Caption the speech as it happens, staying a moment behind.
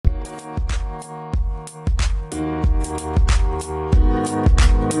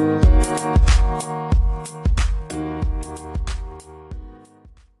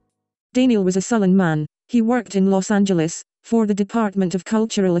Daniel was a sullen man. He worked in Los Angeles, for the Department of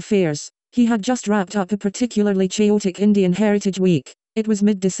Cultural Affairs. He had just wrapped up a particularly chaotic Indian Heritage Week. It was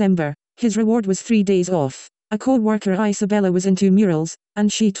mid-December. His reward was 3 days off. A co-worker, Isabella, was into murals,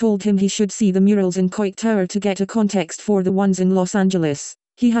 and she told him he should see the murals in Coit Tower to get a context for the ones in Los Angeles.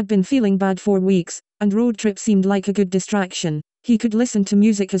 He had been feeling bad for weeks, and road trip seemed like a good distraction. He could listen to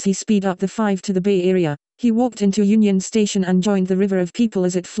music as he speed up the 5 to the Bay Area. He walked into Union Station and joined the river of people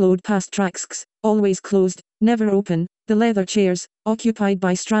as it flowed past tracks, always closed, never open, the leather chairs, occupied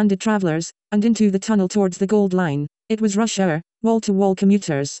by stranded travelers, and into the tunnel towards the Gold Line. It was rush hour, wall-to-wall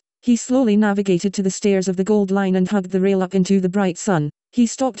commuters. He slowly navigated to the stairs of the Gold Line and hugged the rail up into the bright sun. He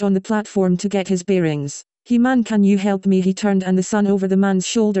stopped on the platform to get his bearings. "Man, can you help me?" He turned and the sun over the man's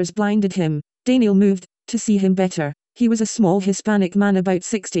shoulders blinded him. Daniel moved, to see him better. He was a small Hispanic man about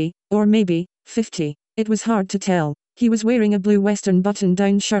 60, or maybe 50. It was hard to tell. He was wearing a blue western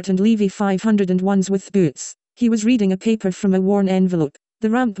button-down shirt and Levi 501s with boots. He was reading a paper from a worn envelope. "The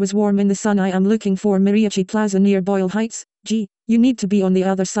ramp was warm in the sun. I am looking for Mariachi Plaza near Boyle Heights. Gee, you need to be on the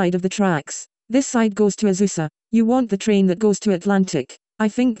other side of the tracks. This side goes to Azusa. You want the train that goes to Atlantic. I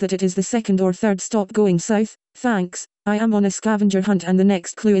think that it is the second or third stop going south. Thanks. I am on a scavenger hunt and the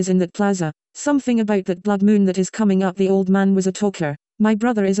next clue is in that plaza. Something about that blood moon that is coming up." The old man was a talker. "My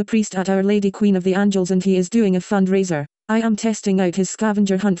brother is a priest at Our Lady Queen of the Angels and he is doing a fundraiser. I am testing out his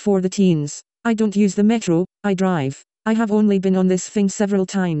scavenger hunt for the teens. I don't use the metro, I drive. I have only been on this thing several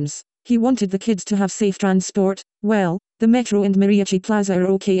times." He wanted the kids to have safe transport. "Well, the metro and Mariachi Plaza are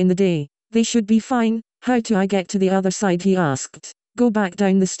okay in the day. They should be fine. How do I get to the other side?" he asked. "Go back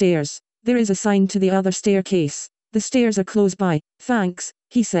down the stairs. There is a sign to the other staircase. The stairs are close by." "Thanks,"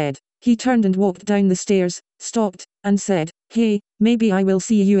 he said. He turned and walked down the stairs, stopped, and said, "Hey, maybe I will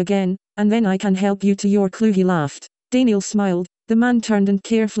see you again, and then I can help you to your clue." He laughed. Daniel smiled. The man turned and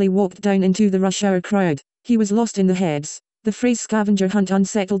carefully walked down into the rush hour crowd. He was lost in the heads. The phrase scavenger hunt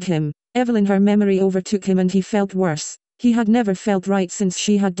unsettled him. Evelyn, her memory overtook him and he felt worse. He had never felt right since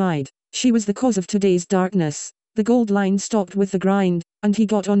she had died. She was the cause of today's darkness. The Gold Line stopped with the grind, and he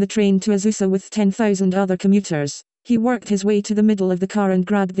got on the train to Azusa with 10,000 other commuters. He worked his way to the middle of the car and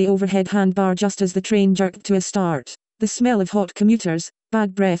grabbed the overhead handbar just as the train jerked to a start. The smell of hot commuters,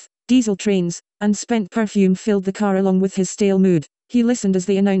 bad breath, diesel trains, and spent perfume filled the car along with his stale mood. He listened as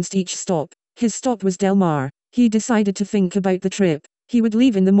they announced each stop. His stop was Del Mar. He decided to think about the trip. He would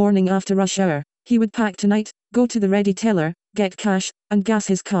leave in the morning after rush hour. He would pack tonight, go to the ready teller, get cash, and gas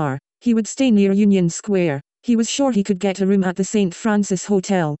his car. He would stay near Union Square. He was sure he could get a room at the St. Francis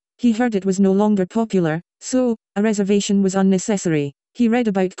Hotel. He heard it was no longer popular, so a reservation was unnecessary. He read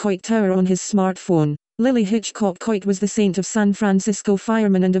about Coit Tower on his smartphone. Lily Hitchcock Coit was the saint of San Francisco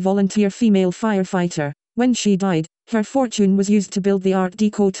fireman and a volunteer female firefighter. When she died, her fortune was used to build the Art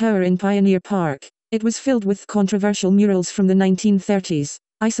Deco Tower in Pioneer Park. It was filled with controversial murals from the 1930s.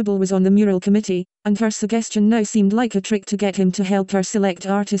 Isabel was on the mural committee, and her suggestion now seemed like a trick to get him to help her select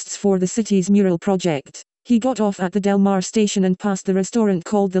artists for the city's mural project. He got off at the Del Mar station and passed the restaurant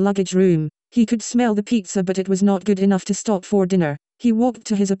called the Luggage Room. He could smell the pizza but it was not good enough to stop for dinner. He walked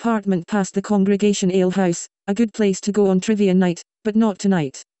to his apartment past the Congregation Ale House, a good place to go on trivia night, but not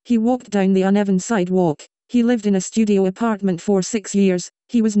tonight. He walked down the uneven sidewalk. He lived in a studio apartment for 6 years.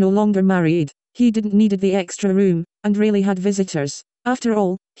 He was no longer married. He didn't need the extra room, and rarely had visitors. After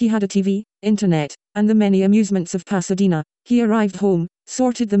all, he had a TV, internet, and the many amusements of Pasadena. He arrived home,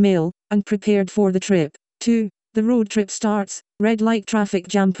 sorted the mail, and prepared for the trip. 2. The road trip starts. Red light traffic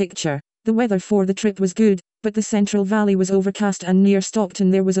jam picture. The weather for the trip was good, but the Central Valley was overcast and near Stockton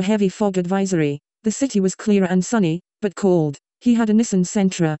there was a heavy fog advisory. The city was clear and sunny, but cold. He had a Nissan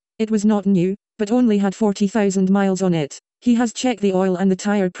Sentra. It was not new, but only had 40,000 miles on it. He has checked the oil and the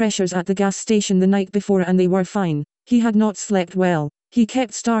tire pressures at the gas station the night before and they were fine. He had not slept well. He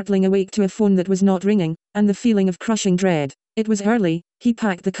kept startling awake to a phone that was not ringing, and the feeling of crushing dread. It was early. He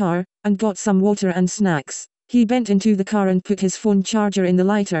packed the car, and got some water and snacks. He bent into the car and put his phone charger in the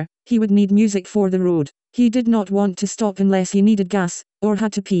lighter. He would need music for the road. He did not want to stop unless he needed gas, or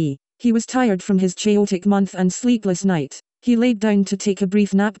had to pee. He was tired from his chaotic month and sleepless night. He laid down to take a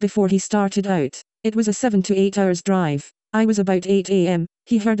brief nap before he started out. It was a 7 to 8 hours drive. I was about 8 a.m.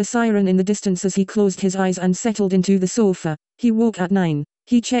 He heard a siren in the distance as he closed his eyes and settled into the sofa. He woke at 9.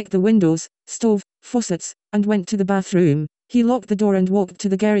 He checked the windows, stove, faucets, and went to the bathroom. He locked the door and walked to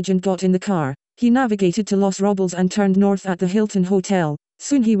the garage and got in the car. He navigated to Los Robles and turned north at the Hilton Hotel.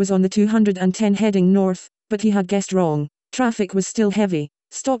 Soon he was on the 210 heading north, but he had guessed wrong. Traffic was still heavy.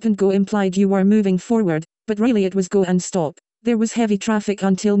 Stop and go implied you were moving forward, but really it was go and stop. There was heavy traffic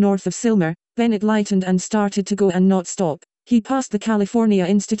until north of Silmer, then it lightened and started to go and not stop. He passed the California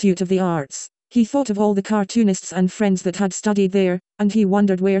Institute of the Arts. He thought of all the cartoonists and friends that had studied there, and he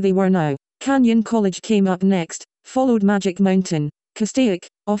wondered where they were now. Canyon College came up next, followed Magic Mountain. Castaic,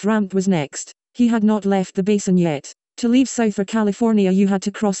 off-ramp was next. He had not left the basin yet. To leave Southern California you had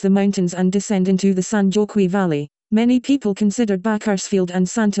to cross the mountains and descend into the San Joaquin Valley. Many people considered Bakersfield and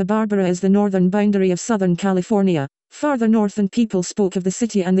Santa Barbara as the northern boundary of Southern California. Farther north and people spoke of the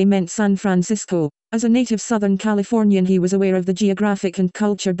city and they meant San Francisco. As a native Southern Californian he was aware of the geographic and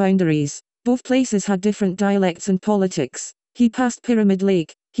culture boundaries. Both places had different dialects and politics. He passed Pyramid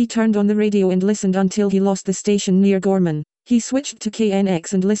Lake. He turned on the radio and listened until he lost the station near Gorman. He switched to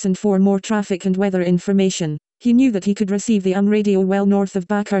KNX and listened for more traffic and weather information. He knew that he could receive the AM radio well north of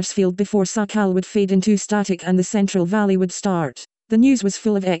Bakersfield before SoCal would fade into static and the Central Valley would start. The news was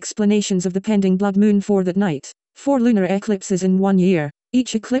full of explanations of the pending blood moon for that night. 4 lunar eclipses in 1 year.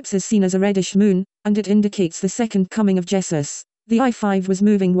 Each eclipse is seen as a reddish moon, and it indicates the second coming of Jesus. The I-5 was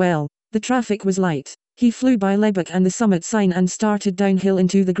moving well. The traffic was light. He flew by Lubbock and the summit sign and started downhill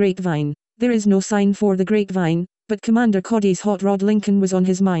into the Grapevine. There is no sign for the Grapevine, but Commander Cody's hot rod Lincoln was on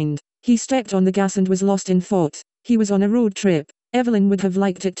his mind. He stepped on the gas and was lost in thought. He was on a road trip. Evelyn would have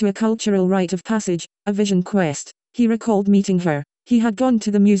liked it to a cultural rite of passage, a vision quest. He recalled meeting her. He had gone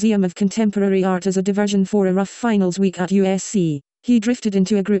to the Museum of Contemporary Art as a diversion for a rough finals week at USC. He drifted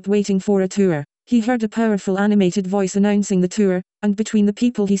into a group waiting for a tour. He heard a powerful animated voice announcing the tour, and between the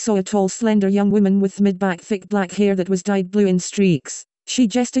people he saw a tall slender young woman with mid-back thick black hair that was dyed blue in streaks. She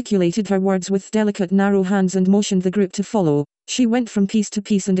gesticulated her words with delicate narrow hands and motioned the group to follow. She went from piece to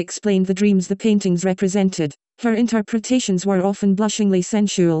piece and explained the dreams the paintings represented. Her interpretations were often blushingly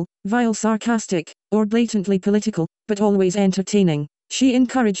sensual, vile sarcastic, or blatantly political, but always entertaining. She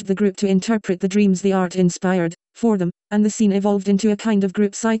encouraged the group to interpret the dreams the art inspired, for them, and the scene evolved into a kind of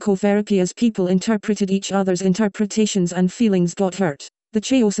group psychotherapy as people interpreted each other's interpretations and feelings got hurt. The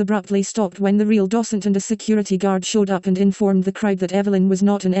chaos abruptly stopped when the real docent and a security guard showed up and informed the crowd that Evelyn was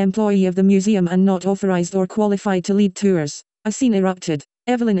not an employee of the museum and not authorized or qualified to lead tours. A scene erupted.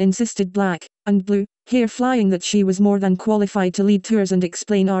 Evelyn insisted black and blue hair flying that she was more than qualified to lead tours and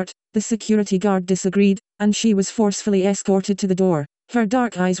explain art. The security guard disagreed, and she was forcefully escorted to the door. Her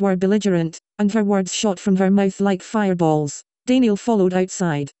dark eyes were belligerent, and her words shot from her mouth like fireballs. Daniel followed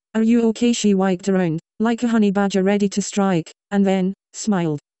outside. "Are you okay?" She wiped around, like a honey badger ready to strike, and then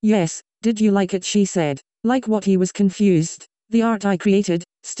smiled. "Yes, did you like it?" she said. "Like what?" He was confused. "The art I created."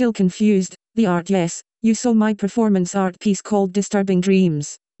 Still confused. "The art, yes. You saw my performance art piece called Disturbing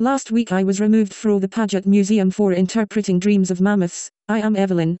Dreams. Last week I was removed from the Paget Museum for interpreting dreams of mammoths. I am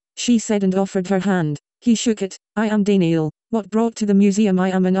Evelyn," she said and offered her hand. He shook it. "I am Daniel. What brought to the museum?" "I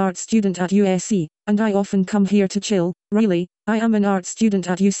am an art student at USC, and I often come here to chill." "Really?" "I am an art student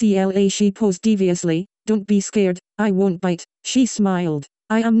at UCLA." She posed deviously. "Don't be scared, I won't bite." She smiled.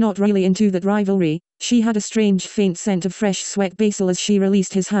 "I am not really into that rivalry." She had a strange faint scent of fresh sweat basil as she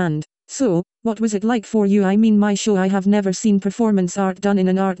released his hand. "So, what was it like for you?" "I mean my show. I have never seen performance art done in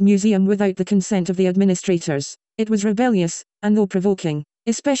an art museum without the consent of the administrators. It was rebellious, and though provoking,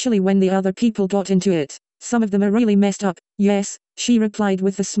 especially when the other people got into it. Some of them are really messed up." "Yes," she replied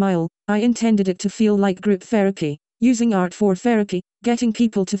with a smile. "I intended it to feel like group therapy, using art for therapy, getting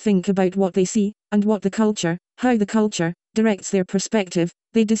people to think about what they see, and how the culture, directs their perspective."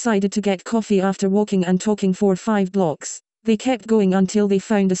 They decided to get coffee after walking and talking for 5 blocks. They kept going until they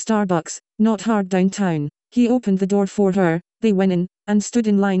found a Starbucks, not hard downtown. He opened the door for her. They went in, and stood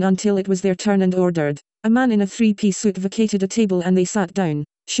in line until it was their turn and ordered. A man in a 3-piece suit vacated a table and they sat down.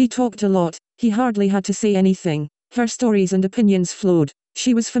 She talked a lot. He hardly had to say anything. Her stories and opinions flowed.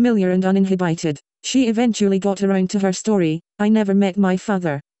 She was familiar and uninhibited. She eventually got around to her story. "I never met my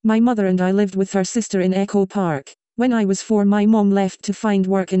father. My mother and I lived with her sister in Echo Park. When I was 4 my mom left to find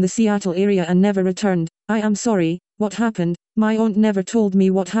work in the Seattle area and never returned. I am sorry." "What happened?" "My aunt never told me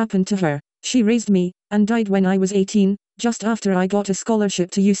what happened to her. She raised me, and died when I was 18, just after I got a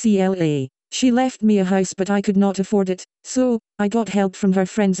scholarship to UCLA. She left me a house but I could not afford it, so I got help from her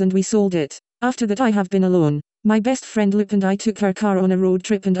friends and we sold it. After that I have been alone. My best friend Luke and I took her car on a road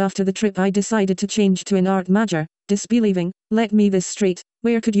trip, and after the trip I decided to change to an art major. Disbelieving. Let me this straight.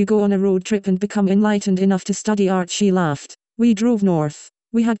 Where could you go on a road trip and become enlightened enough to study art?" She laughed. "We drove north.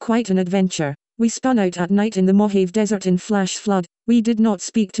 We had quite an adventure. We spun out at night in the Mojave Desert in flash flood. We did not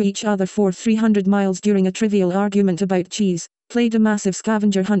speak to each other for 300 miles during a trivial argument about cheese, played a massive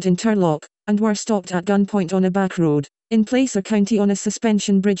scavenger hunt in Turlock, and were stopped at gunpoint on a back road in Placer County on a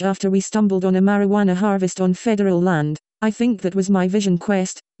suspension bridge after we stumbled on a marijuana harvest on federal land. I think that was my vision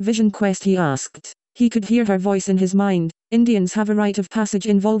quest." "Vision quest?" he asked. He could hear her voice in his mind. Indians have a rite of passage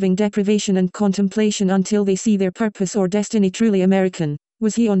involving deprivation and contemplation until they see their purpose or destiny. Truly American.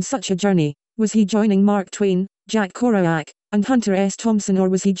 Was he on such a journey? Was he joining Mark Twain, Jack Kerouac, and Hunter S. Thompson, or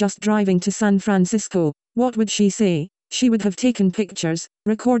was he just driving to San Francisco? What would she say? She would have taken pictures,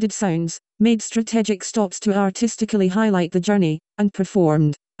 recorded sounds, made strategic stops to artistically highlight the journey, and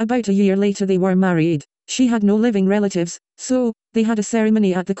performed. About a year later they were married. She had no living relatives, so they had a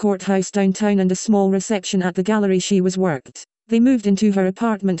ceremony at the courthouse downtown and a small reception at the gallery she was worked. They moved into her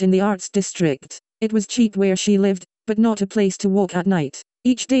apartment in the Arts District. It was cheap where she lived, but not a place to walk at night.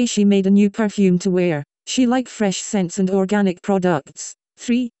 Each day she made a new perfume to wear. She liked fresh scents and organic products.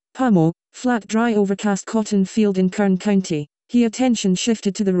 3. Pamo, flat dry overcast cotton field in Kern County. His attention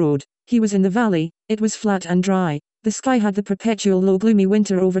shifted to the road. He was in the valley, it was flat and dry. The sky had the perpetual low gloomy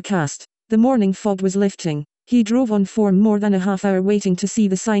winter overcast. The morning fog was lifting. He drove on for more than a half hour waiting to see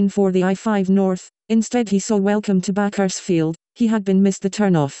the sign for the I-5 North. Instead he saw Welcome to Bakersfield. He had been missed the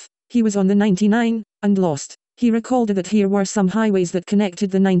turnoff. He was on the 99, and lost. He recalled that here were some highways that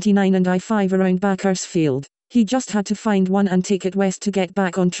connected the 99 and I-5 around Bakersfield. He just had to find one and take it west to get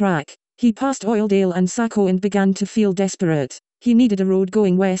back on track. He passed Oildale and Saco and began to feel desperate. He needed a road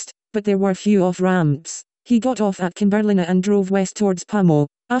going west, but there were few off-ramps. He got off at Kimberlina and drove west towards Pamo.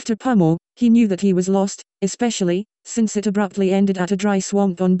 After Pamo, he knew that he was lost, especially since it abruptly ended at a dry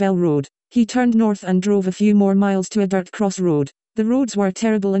swamp on Bell Road. He turned north and drove a few more miles to a dirt crossroad. The roads were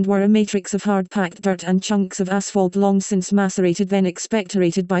terrible and were a matrix of hard-packed dirt and chunks of asphalt long since macerated, then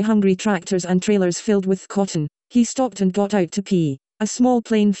expectorated by hungry tractors and trailers filled with cotton. He stopped and got out to pee. A small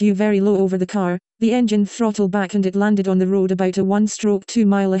plane flew very low over the car, the engine throttled back and it landed on the road about a 1-2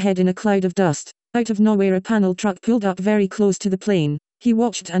 mile ahead in a cloud of dust. Out of nowhere a panel truck pulled up very close to the plane. He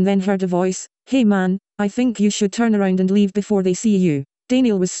watched and then heard a voice. "Hey man, I think you should turn around and leave before they see you."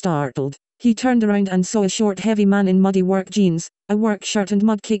 Daniel was startled. He turned around and saw a short heavy man in muddy work jeans, a work shirt and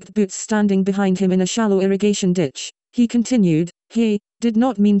mud-caked boots standing behind him in a shallow irrigation ditch. He continued, "Hey, did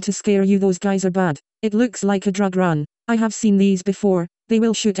not mean to scare you, those guys are bad. It looks like a drug run. I have seen these before. They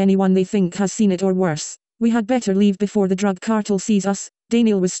will shoot anyone they think has seen it or worse. We had better leave before the drug cartel sees us."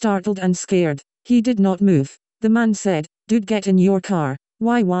 Daniel was startled and scared. He did not move. The man said, "Dude, get in your car."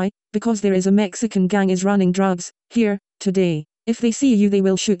 Why? "Because there is a Mexican gang is running drugs here today. If they see you they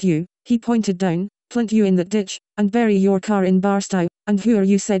will shoot you." He pointed down, "Plant you in that ditch, and bury your car in Barstow." "And who are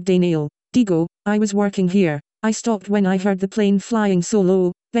you?" said Daniel. "Digo, I was working here. I stopped when I heard the plane flying so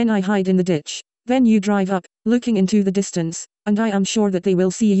low, then I hide in the ditch. Then you drive up, looking into the distance, and I am sure that they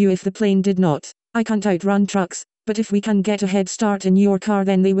will see you if the plane did not. I can't outrun trucks, but if we can get a head start in your car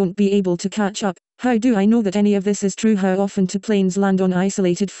then they won't be able to catch up." "How do I know that any of this is true? How often do planes land on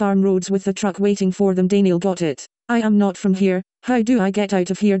isolated farm roads with the truck waiting for them?" Daniel got it. "I am not from here. How do I get out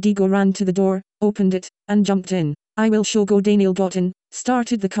of here?" Digo ran to the door, opened it, and jumped in. "I will show go." Daniel got in,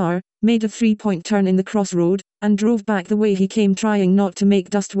 started the car, made a 3-point turn in the crossroad, and drove back the way he came, trying not to make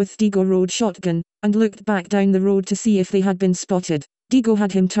dust with Digo rode shotgun, and looked back down the road to see if they had been spotted. Digo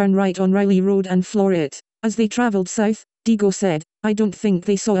had him turn right on Riley Road and floor it. As they traveled south, Digo said, "I don't think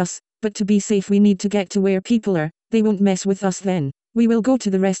they saw us, but to be safe we need to get to where people are. They won't mess with us then. We will go to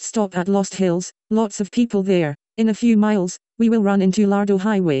the rest stop at Lost Hills, lots of people there. In a few miles, we will run into Lardo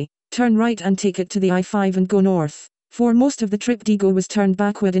Highway, turn right and take it to the I-5 and go north." For most of the trip Digo was turned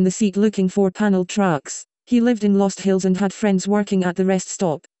backward in the seat looking for panel trucks. He lived in Lost Hills and had friends working at the rest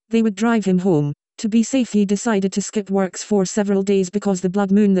stop. They would drive him home. To be safe he decided to skip works for several days because the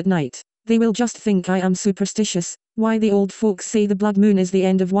blood moon that night. "They will just think I am superstitious. Why, the old folks say the blood moon is the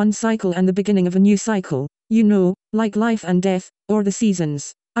end of one cycle and the beginning of a new cycle. You know, like life and death, or the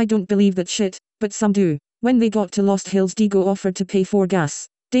seasons. I don't believe that shit, but some do." When they got to Lost Hills Digo offered to pay for gas.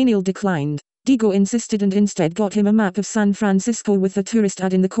 Daniel declined. Digo insisted and instead got him a map of San Francisco with a tourist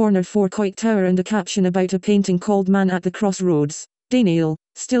ad in the corner for Coit Tower and a caption about a painting called Man at the Crossroads. Daniel,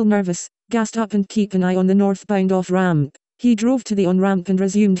 still nervous, gassed up and keep an eye on the northbound off-ramp. He drove to the on-ramp and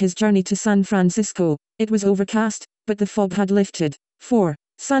resumed his journey to San Francisco. It was overcast, but the fog had lifted. 4.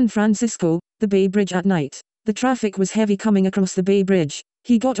 San Francisco, the Bay Bridge at night. The traffic was heavy coming across the Bay Bridge.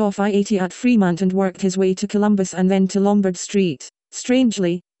 He got off I-80 at Fremont and worked his way to Columbus and then to Lombard Street.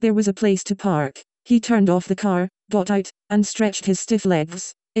 Strangely, there was a place to park. He turned off the car, got out, and stretched his stiff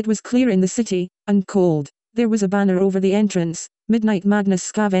legs. It was clear in the city, and cold. There was a banner over the entrance, "Midnight Madness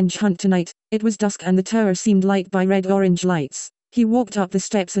Scavenge Hunt Tonight." It was dusk and the tower seemed lit by red-orange lights. He walked up the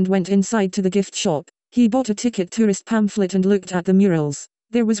steps and went inside to the gift shop. He bought a ticket tourist pamphlet and looked at the murals.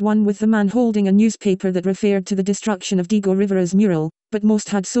 There was one with the man holding a newspaper that referred to the destruction of Diego Rivera's mural, but most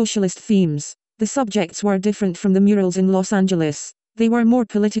had socialist themes. The subjects were different from the murals in Los Angeles. They were more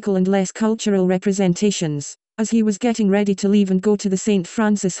political and less cultural representations. As he was getting ready to leave and go to the St.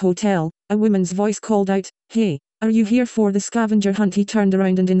 Francis Hotel, a woman's voice called out, "Hey, are you here for the scavenger hunt?" He turned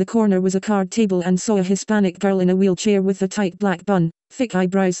around and in the corner was a card table and saw a Hispanic girl in a wheelchair with a tight black bun, thick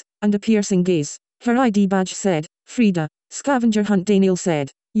eyebrows, and a piercing gaze. Her ID badge said, "Frida." "Scavenger hunt," Daniel said.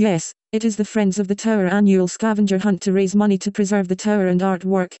 "Yes, it is the Friends of the Tower annual scavenger hunt to raise money to preserve the tower and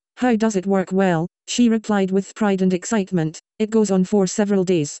artwork." "How does it work?" "Well," she replied with pride and excitement, "it goes on for several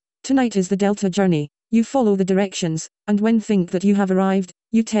days. Tonight is the Delta journey. You follow the directions, and when think that you have arrived,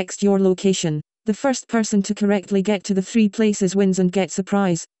 you text your location. The first person to correctly get to the 3 places wins and gets a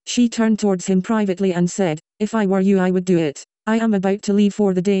prize." She turned towards him privately and said, "If I were you I would do it. I am about to leave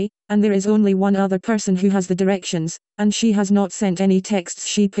for the day, and there is only one other person who has the directions, and she has not sent any texts.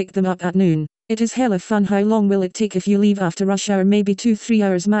 She picked them up at noon. It is hella fun." "How long will it take if you leave after rush hour?" "Maybe 2-3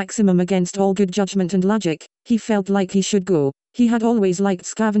 hours maximum." Against all good judgment and logic, he felt like he should go. He had always liked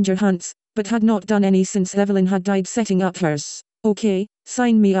scavenger hunts, but had not done any since Evelyn had died setting up hers. "Okay,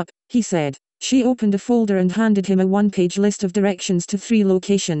 sign me up," he said. She opened a folder and handed him a 1-page list of directions to 3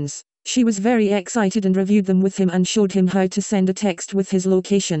 locations. She was very excited and reviewed them with him and showed him how to send a text with his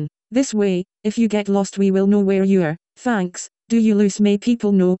location. "This way, if you get lost we will know where you are." "Thanks." "Do you lose?" "May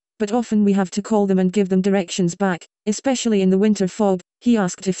people know, but often we have to call them and give them directions back, especially in the winter fog." He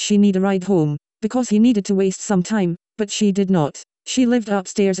asked if she need a ride home, because he needed to waste some time, but she did not. She lived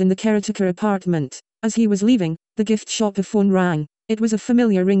upstairs in the caretaker apartment. As he was leaving, the gift shop phone rang. It was a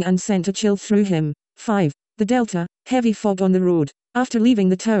familiar ring and sent a chill through him. 5. The Delta, heavy fog on the road. After leaving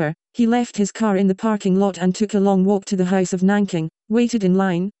the tower, he left his car in the parking lot and took a long walk to the House of Nanking, waited in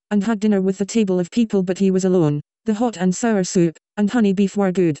line, and had dinner with a table of people, but he was alone. The hot and sour soup and honey beef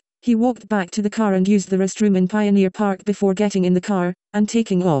were good. He walked back to the car and used the restroom in Pioneer Park before getting in the car and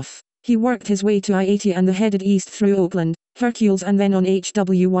taking off. He worked his way to I-80 and headed east through Oakland, Hercules and then on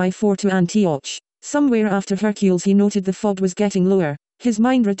HWY4 to Antioch. Somewhere after Hercules he noted the fog was getting lower. His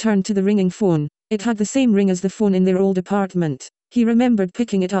mind returned to the ringing phone. It had the same ring as the phone in their old apartment. He remembered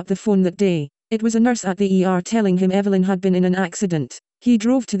picking it up the phone that day. It was a nurse at the ER telling him Evelyn had been in an accident. He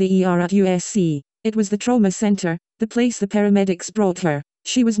drove to the ER at USC. It was the trauma center, the place the paramedics brought her.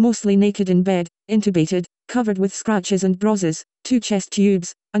 She was mostly naked in bed, intubated, covered with scratches and bruises, 2 chest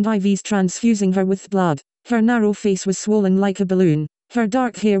tubes, and IVs transfusing her with blood. Her narrow face was swollen like a balloon. Her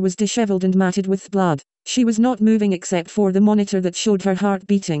dark hair was disheveled and matted with blood. She was not moving except for the monitor that showed her heart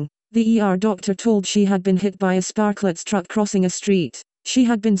beating. The ER doctor told she had been hit by a Sparklets truck crossing a street. She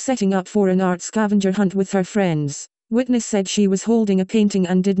had been setting up for an art scavenger hunt with her friends. Witness said she was holding a painting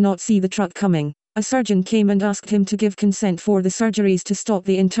and did not see the truck coming. A surgeon came and asked him to give consent for the surgeries to stop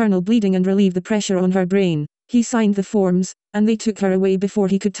the internal bleeding and relieve the pressure on her brain. He signed the forms, and they took her away before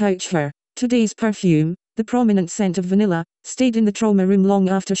he could touch her. Today's perfume, the prominent scent of vanilla, stayed in the trauma room long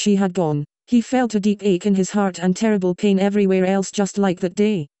after she had gone. He felt a deep ache in his heart and terrible pain everywhere else just like that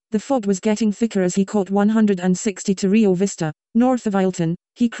day. The fog was getting thicker as he caught 160 to Rio Vista, north of Ileton.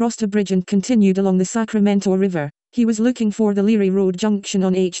 He crossed a bridge and continued along the Sacramento River. He was looking for the Leary Road junction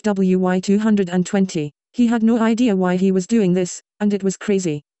on HWY 220. He had no idea why he was doing this, and it was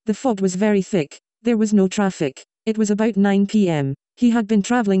crazy. The fog was very thick. There was no traffic. It was about 9 p.m. He had been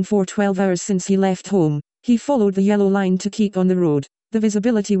traveling for 12 hours since he left home. He followed the yellow line to keep on the road. The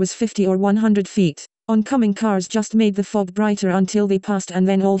visibility was 50 or 100 feet. Oncoming cars just made the fog brighter until they passed, and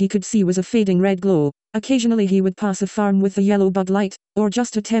then all he could see was a fading red glow. Occasionally he would pass a farm with a yellow bug light, or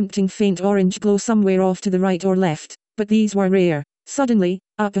just a tempting faint orange glow somewhere off to the right or left, but these were rare. Suddenly,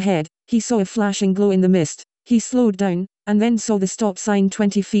 up ahead, he saw a flashing glow in the mist. He slowed down, and then saw the stop sign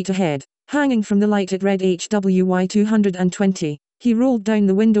 20 feet ahead. Hanging from the light it read HWY 220. He rolled down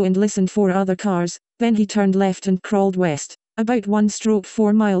the window and listened for other cars, then he turned left and crawled west. About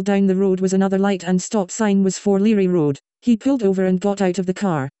 1/4 mile down the road was another light and stop sign was for Leary Road. He pulled over and got out of the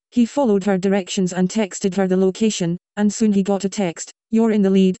car. He followed her directions and texted her the location, and soon he got a text, "You're in the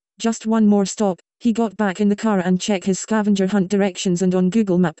lead, just one more stop." He got back in the car and checked his scavenger hunt directions, and on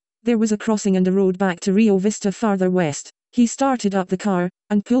Google Map, there was a crossing and a road back to Rio Vista farther west. He started up the car,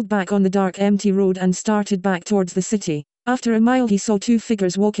 and pulled back on the dark empty road and started back towards the city. After a mile he saw 2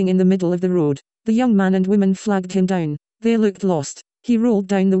 figures walking in the middle of the road. The young man and woman flagged him down. They looked lost. He rolled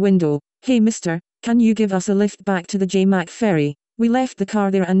down the window. "Hey mister, can you give us a lift back to the J. Mac ferry? We left the car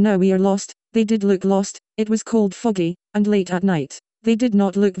there and now we are lost." They did look lost. It was cold, foggy, and late at night. They did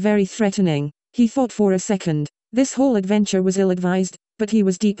not look very threatening. He thought for a second. This whole adventure was ill-advised, but he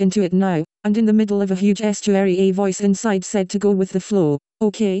was deep into it now, and in the middle of a huge estuary a voice inside said to go with the flow.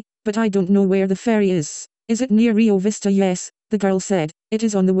 "Okay, but I don't know where the ferry is." "Is it near Rio Vista?" "Yes," the girl said. "It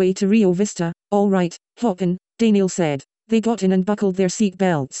is on the way to Rio Vista." "All right, hop in," Daniel said. They got in and buckled their seat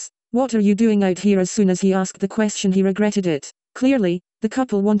belts. "What are you doing out here?" As soon as he asked the question he regretted it. Clearly, the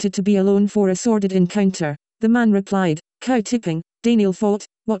couple wanted to be alone for a sordid encounter. The man replied, "Cow tipping." Daniel thought,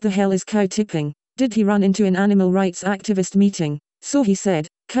 what the hell is cow tipping? Did he run into an animal rights activist meeting? So he said,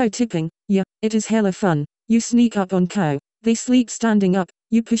 "Cow tipping, yeah, it is hella fun. You sneak up on cow. They sleep standing up,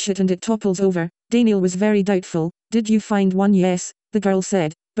 you push it and it topples over." Daniel was very doubtful. "Did you find one?" "Yes," the girl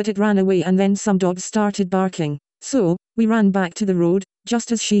said, "but it ran away and then some dogs started barking. So, we ran back to the road."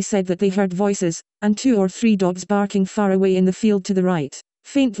 Just as she said that, they heard voices, and 2 or 3 dogs barking far away in the field to the right.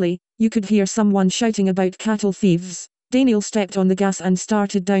 Faintly, you could hear someone shouting about cattle thieves. Daniel stepped on the gas and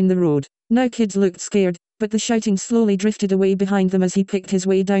started down the road. Now kids looked scared, but the shouting slowly drifted away behind them as he picked his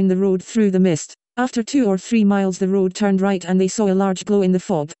way down the road through the mist. After 2 or 3 miles the road turned right and they saw a large glow in the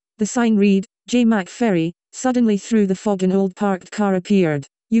fog. The sign read, J. Mac Ferry. Suddenly through the fog an old parked car appeared.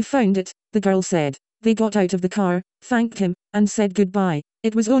 "You found it," the girl said. They got out of the car, thanked him, and said goodbye.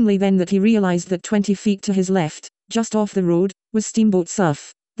 It was only then that he realized that 20 feet to his left, just off the road, was Steamboat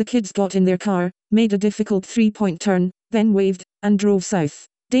Suff. The kids got in their car, made a difficult 3-point turn, then waved, and drove south.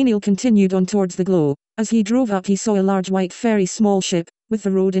 Daniel continued on towards the glow. As he drove up he saw a large white ferry small ship, with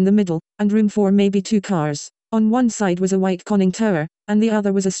the road in the middle, and room for maybe 2 cars. On one side was a white conning tower, and the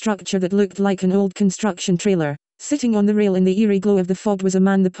other was a structure that looked like an old construction trailer. Sitting on the rail in the eerie glow of the fog was a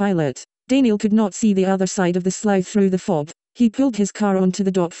man, the pilot. Daniel could not see the other side of the slough through the fog. He pulled his car onto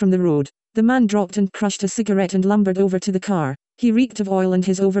the dock from the road. The man dropped and crushed a cigarette and lumbered over to the car. He reeked of oil and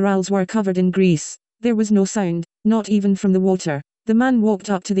his overalls were covered in grease. There was no sound, not even from the water. The man walked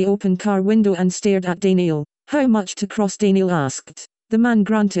up to the open car window and stared at Daniel. "How much to cross?" Daniel asked. The man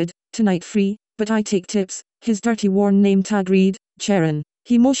grunted, "Tonight free, but I take tips." His dirty worn name tag read, Charon.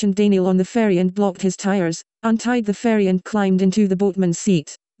 He motioned Daniel on the ferry and blocked his tires, untied the ferry and climbed into the boatman's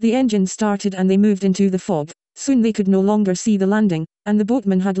seat. The engine started and they moved into the fog. Soon they could no longer see the landing, and the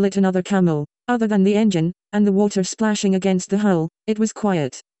boatman had lit another camel. Other than the engine, and the water splashing against the hull, it was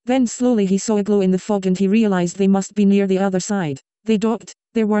quiet. Then slowly he saw a glow in the fog and he realized they must be near the other side. They docked,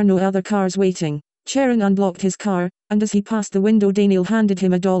 there were no other cars waiting. Charon unblocked his car, and as he passed the window Daniel handed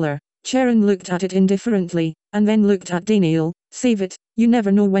him $1. Charon looked at it indifferently, and then looked at Daniel. "Save it, you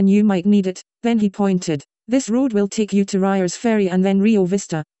never know when you might need it." Then he pointed. "This road will take you to Ryer's Ferry and then Rio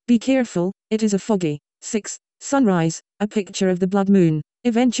Vista. Be careful, it is a foggy." 6. Sunrise, a picture of the blood moon.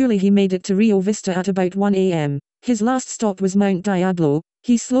 Eventually he made it to Rio Vista at about 1 a.m. His last stop was Mount Diablo.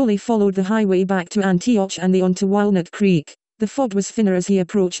 He slowly followed the highway back to Antioch and on to Walnut Creek. The fog was thinner as he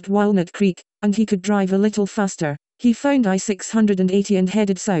approached Walnut Creek, and he could drive a little faster. He found I-680 and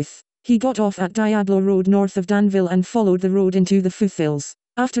headed south. He got off at Diablo Road north of Danville and followed the road into the foothills.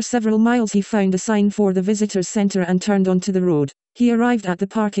 After several miles he found a sign for the visitors center and turned onto the road. He arrived at the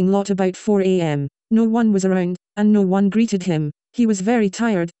parking lot about 4 a.m. No one was around, and no one greeted him. He was very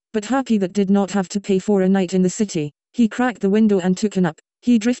tired, but happy that did not have to pay for a night in the city. He cracked the window and took a nap.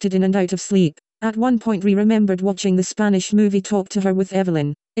 He drifted in and out of sleep. At one point he remembered watching the Spanish movie Talk to Her with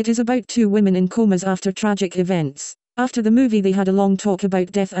Evelyn. It is about 2 women in comas after tragic events. After the movie they had a long talk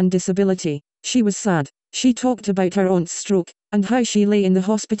about death and disability. She was sad. She talked about her aunt's stroke, and how she lay in the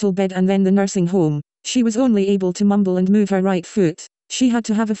hospital bed and then the nursing home. She was only able to mumble and move her right foot. She had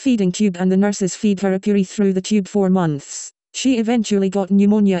to have a feeding tube and the nurses feed her a puree through the tube for months. She eventually got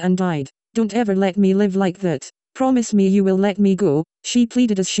pneumonia and died. "Don't ever let me live like that. Promise me you will let me go," she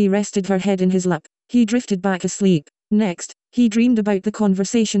pleaded as she rested her head in his lap. He drifted back asleep. Next, he dreamed about the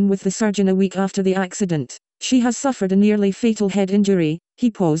conversation with the surgeon a week after the accident. "She has suffered a nearly fatal head injury,"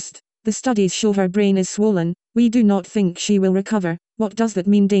 he paused. "The studies show her brain is swollen. We do not think she will recover." "What does that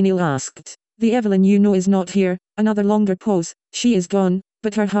mean?" Daniel asked. "The Evelyn you know is not here." Another longer pause. "She is gone,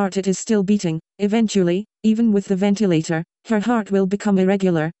 but her heart it is still beating. Eventually, even with the ventilator, her heart will become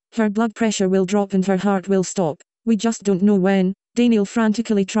irregular, her blood pressure will drop and her heart will stop. We just don't know when." Daniel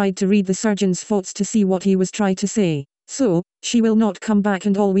frantically tried to read the surgeon's thoughts to see what he was trying to say. "So, she will not come back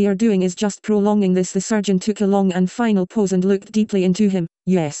and all we are doing is just prolonging this." The surgeon took a long and final pause and looked deeply into him.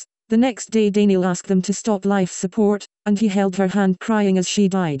 "Yes." The next day Daniel asked them to stop life support, and he held her hand crying as she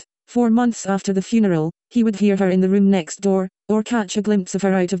died. For months after the funeral, he would hear her in the room next door, or catch a glimpse of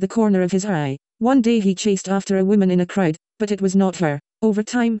her out of the corner of his eye. One day he chased after a woman in a crowd, but it was not her. Over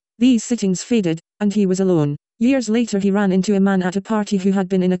time, these sittings faded, and he was alone. Years later he ran into a man at a party who had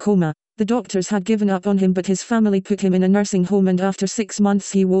been in a coma. The doctors had given up on him but his family put him in a nursing home and after 6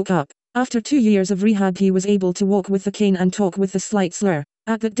 months he woke up. After 2 years of rehab he was able to walk with the cane and talk with a slight slur.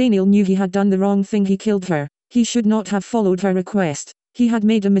 At that Daniel knew he had done the wrong thing. He killed her. He should not have followed her request. He had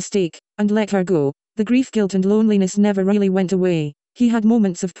made a mistake, and let her go. The grief, guilt and loneliness never really went away. He had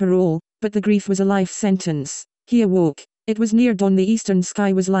moments of parole, but the grief was a life sentence. He awoke. It was near dawn. The eastern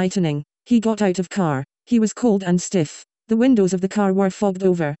sky was lightening. He got out of car. He was cold and stiff. The windows of the car were fogged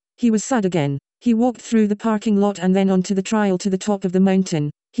over. He was sad again. He walked through the parking lot and then onto the trail to the top of the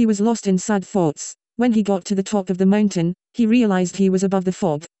mountain. He was lost in sad thoughts. When he got to the top of the mountain, he realized he was above the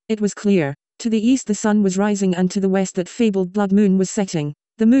fog. It was clear. To the east the sun was rising and to the west that fabled blood moon was setting.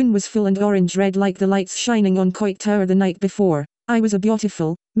 The moon was full and orange-red like the lights shining on Coit Tower the night before. It was a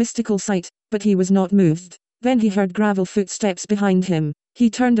beautiful, mystical sight, but he was not moved. Then he heard gravel footsteps behind him. He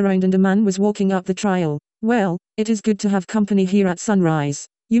turned around and a man was walking up the trail. "Well, it is good to have company here at sunrise.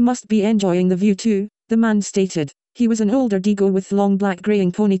 You must be enjoying the view too," the man stated. He was an older Digo with long black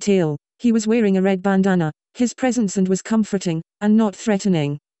graying ponytail. He was wearing a red bandana. His presence and was comforting, and not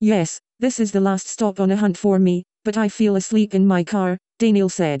threatening. "Yes, this is the last stop on a hunt for me, but I feel asleep in my car," Daniel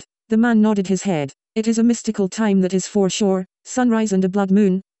said. The man nodded his head. "It is a mystical time, that is for sure. Sunrise and a blood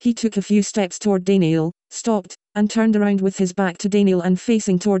moon." He took a few steps toward Daniel, stopped, and turned around with his back to Daniel and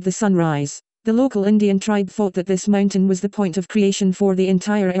facing toward the sunrise. The local Indian tribe thought that this mountain was the point of creation for the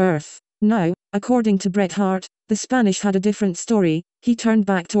entire earth. Now, according to Bret Hart, the Spanish had a different story. He turned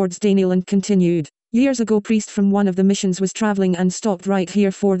back towards Daniel and continued. "Years ago, a priest from one of the missions was traveling and stopped right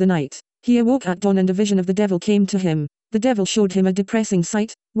here for the night. He awoke at dawn and a vision of the devil came to him. The devil showed him a depressing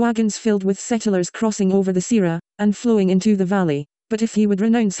sight, wagons filled with settlers crossing over the Sierra, and flowing into the valley. But if he would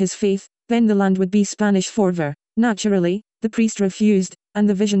renounce his faith, then the land would be Spanish forever. Naturally, the priest refused, and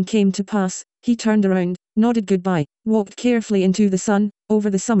the vision came to pass. He turned around, nodded goodbye, walked carefully into the sun, over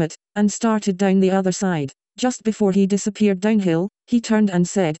the summit, and started down the other side. Just before he disappeared downhill, he turned and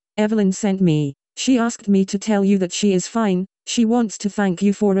said, 'Evelyn sent me. She asked me to tell you that she is fine. She wants to thank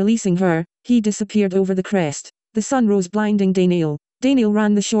you for releasing her.'" He disappeared over the crest. The sun rose, blinding Daniel. Daniel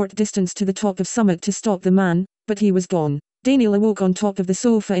ran the short distance to the top of summit to stop the man, but he was gone. Daniel awoke on top of the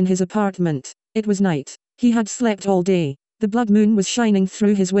sofa in his apartment. It was night. He had slept all day. The blood moon was shining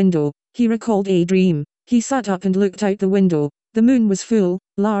through his window. He recalled a dream. He sat up and looked out the window. The moon was full,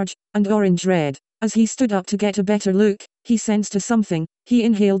 large, and orange-red. As he stood up to get a better look, he sensed a something. He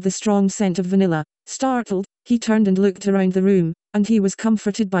inhaled the strong scent of vanilla. Startled, he turned and looked around the room, and he was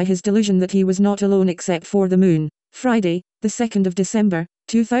comforted by his delusion that he was not alone except for the moon. Friday, the 2nd of December,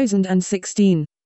 2016.